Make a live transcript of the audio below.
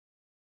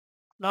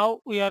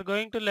Now we are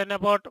going to learn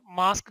about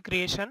mask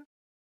creation.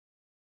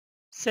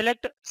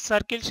 Select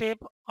circle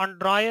shape and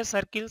draw a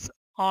circles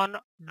on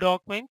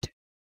document.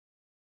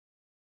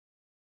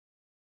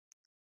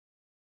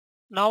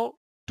 Now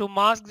to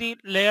mask the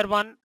layer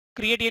 1,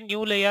 create a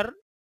new layer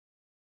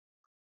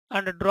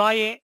and draw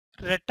a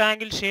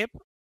rectangle shape.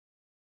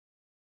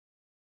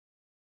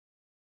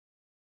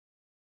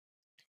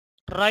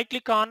 Right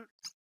click on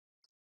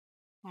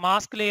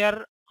mask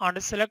layer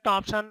and select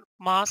option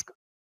mask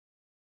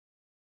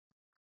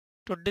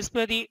to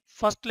display the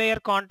first layer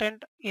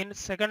content in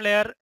second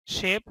layer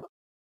shape.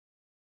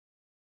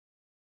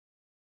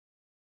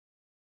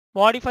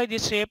 Modify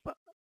this shape.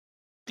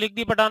 Click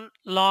the button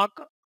lock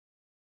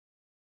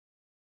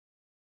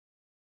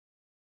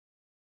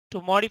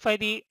to modify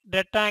the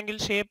rectangle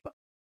shape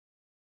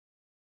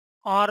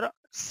or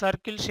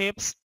circle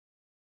shapes.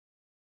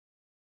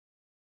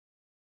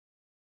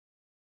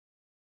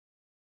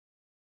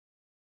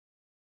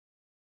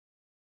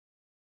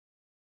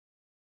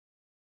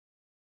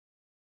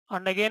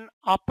 And again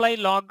apply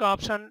log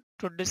option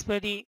to display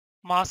the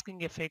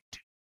masking effect.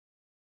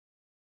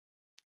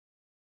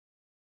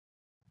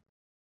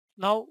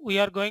 Now we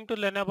are going to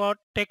learn about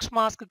text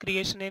mask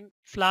creation in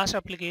Flash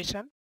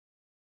application.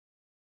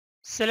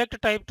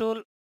 Select type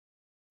tool,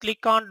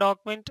 click on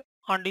document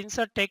and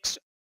insert text.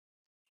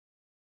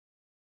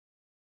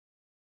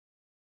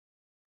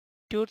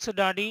 Tuts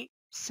Daddy,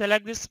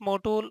 select this small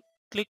tool,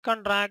 click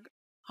and drag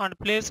and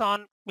place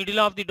on middle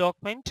of the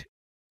document.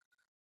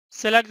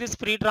 Select this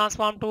free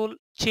transform tool,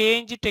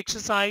 change text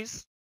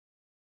size.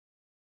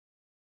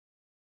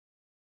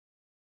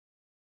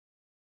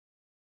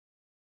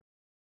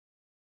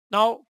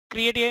 Now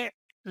create a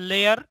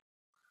layer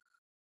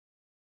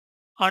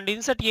and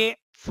insert a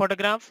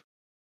photograph.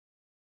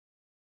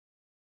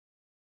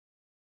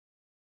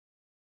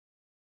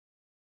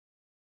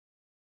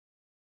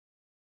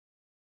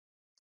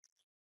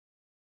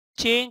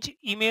 Change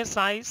image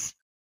size.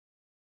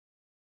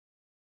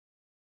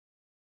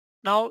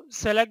 Now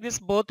select this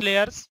both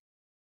layers.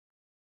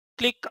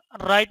 Click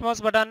right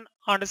mouse button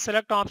and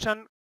select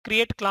option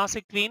create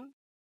classic tween.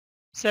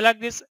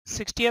 Select this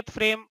 60th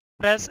frame,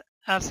 press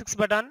F6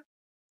 button.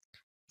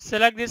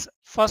 Select this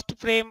first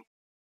frame,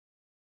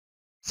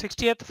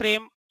 60th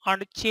frame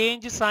and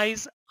change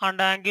size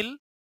and angle.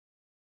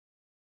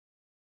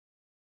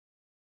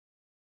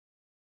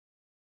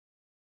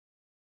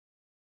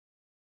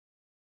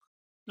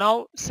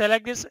 Now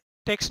select this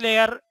text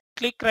layer,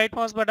 click right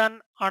mouse button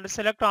and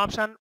select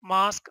option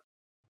mask.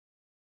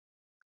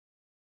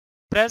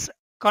 Press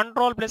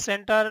Ctrl plus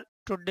Enter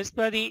to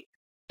display the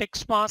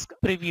text mask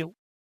preview.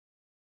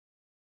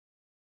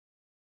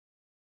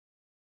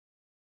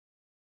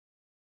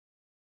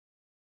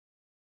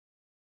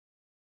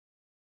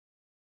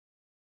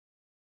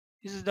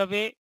 This is the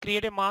way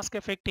create a mask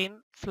effect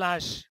in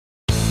Flash.